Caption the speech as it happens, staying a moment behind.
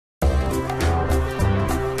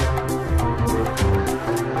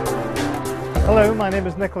Hello, my name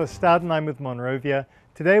is Nicholas Stadden. I'm with Monrovia.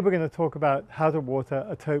 Today we're going to talk about how to water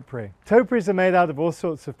a topiary. Topiaries are made out of all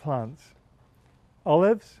sorts of plants.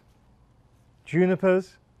 Olives,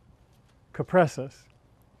 junipers, cupressus,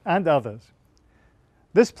 and others.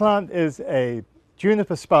 This plant is a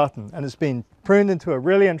juniper spartan and it's been pruned into a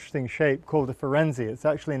really interesting shape called a Firenze. It's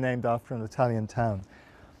actually named after an Italian town.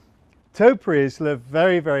 Topiaries live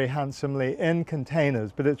very, very handsomely in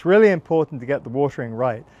containers, but it's really important to get the watering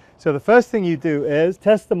right. So the first thing you do is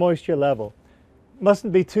test the moisture level.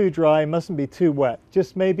 Mustn't be too dry, mustn't be too wet,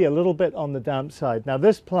 just maybe a little bit on the damp side. Now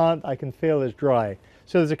this plant I can feel is dry.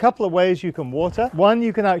 So there's a couple of ways you can water. One,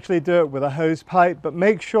 you can actually do it with a hose pipe, but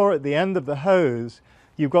make sure at the end of the hose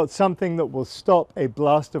you've got something that will stop a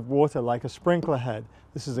blast of water like a sprinkler head.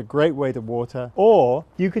 This is a great way to water. Or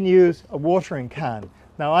you can use a watering can.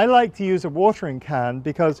 Now I like to use a watering can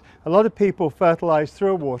because a lot of people fertilize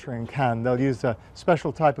through a watering can. They'll use a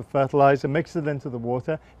special type of fertilizer, mix it into the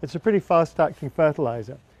water. It's a pretty fast-acting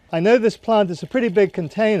fertilizer. I know this plant is a pretty big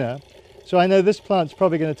container, so I know this plant's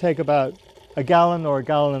probably going to take about a gallon or a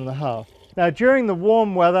gallon and a half. Now during the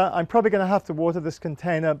warm weather, I'm probably going to have to water this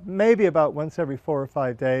container maybe about once every 4 or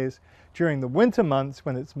 5 days. During the winter months,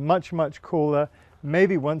 when it's much, much cooler,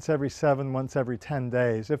 maybe once every 7, once every 10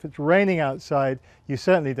 days. If it's raining outside, you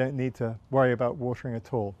certainly don't need to worry about watering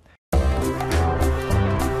at all.